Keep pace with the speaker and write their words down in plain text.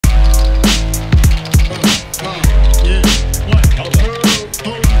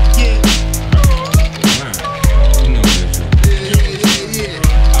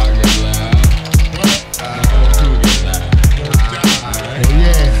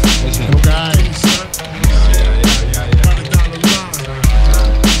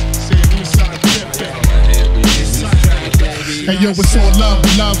yo, it's all love.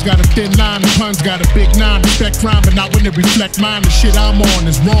 And love's got a thin line, and puns got a big nine. Respect crime, but not when it reflect mine. The shit I'm on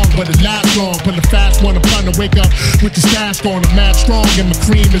is wrong, but it lasts long. Pull a fast one, a pun to wake up with the stash on. I'm mad strong, and my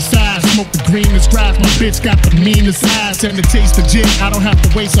cream is size. Smoke the greenest grass, my bitch got the meanest ass. And to taste the jig, I don't have to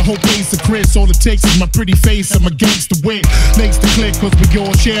waste a whole case of Chris. All it takes is my pretty face, I'm against the wit. Lace the click, cause we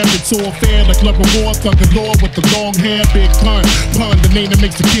all share. It's all fair, like love and war. Thug and law with the long hair, big pun. Pun, the name that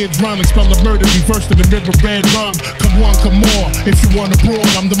makes the kids run. Like spell of murder, reversed in the river, red rum. Come on, come more. If you want a brawl,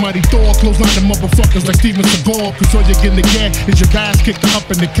 I'm the mighty Thor. Close line the motherfuckers like Steven Seagal. Cause all you're gonna get is your ass kicked up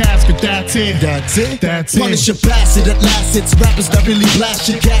in the casket. That's it. That's it. That's it. Punish your blasted at last. It's rappers that really blast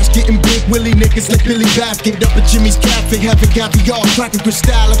your cash. Getting big willy niggas like Billy Basket. Up at Jimmy's Cafe, having caviar. Cracking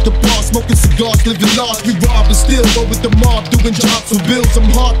crystal at the bar, smoking cigars, living large. We rob and steal, go with the mob, doing jobs for bills. I'm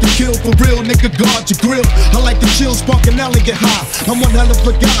hard to kill, for real, nigga, guard your grill. I like the chill, spark an elegant high. I'm one hell of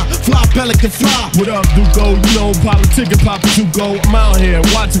a guy, fly pelican fly. What up, Duco? You know, politic and Papa Duco. I'm out here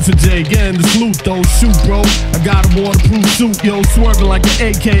watching for Jay, getting the salute though. Shoot, bro. I got a waterproof suit, yo, swerving like an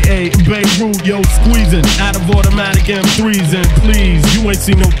AKA in Beirut, yo, squeezing out of automatic M3s. And please, you ain't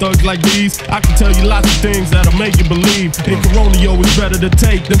seen no thugs like these. I can tell you lots of things that'll make you believe. In Corona, yo, it's better to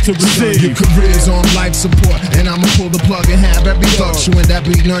take than to receive. Your career's on life support, and I'ma pull the plug and have every thug chewing that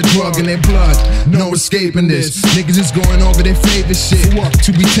beatnut drug in their blood. No escaping this. Niggas is going over their favorite shit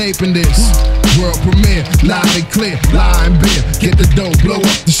to be taping this. World premiere, live and clear, lie and beer. Get the dough, blow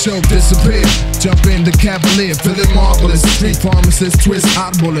up the show, disappear. Jump in the Cavalier, feeling marvelous. Street pharmacist, twist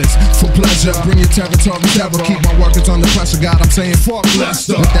bullets for pleasure. Bring your territory, devil. Keep my workers under pressure. God, I'm saying fuck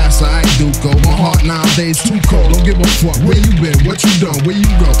Lester. But that's alright, Duco. My heart nowadays too cold. Don't give a fuck where you been, what you done, where you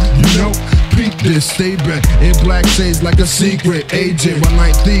go. You know, peep this, stay back in black shades like a secret agent. One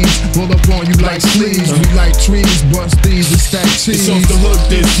night thieves roll up on you like sleeves. We like trees, bust these and stack cheese. It's off the hook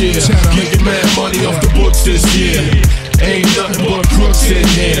this year. Getting mad money off the books this year. Ain't nothing but crooks in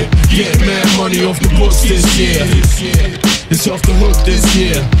here. Getting mad money off the books this year. It's off the hook this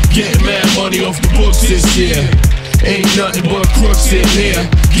year. Getting mad money off the books this year. Ain't nothing but crooks in here.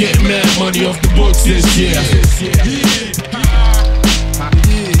 Getting mad money off the books this year.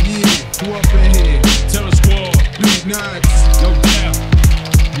 Who up in here? Tell the squad. Beatnuts. No doubt.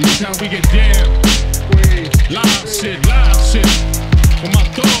 This how we get down. Live shit, live shit. For my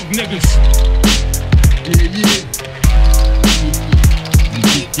dog niggas. Yeah.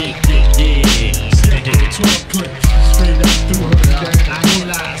 12 clips. Straight up through her. I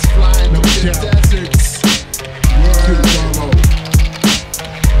realize.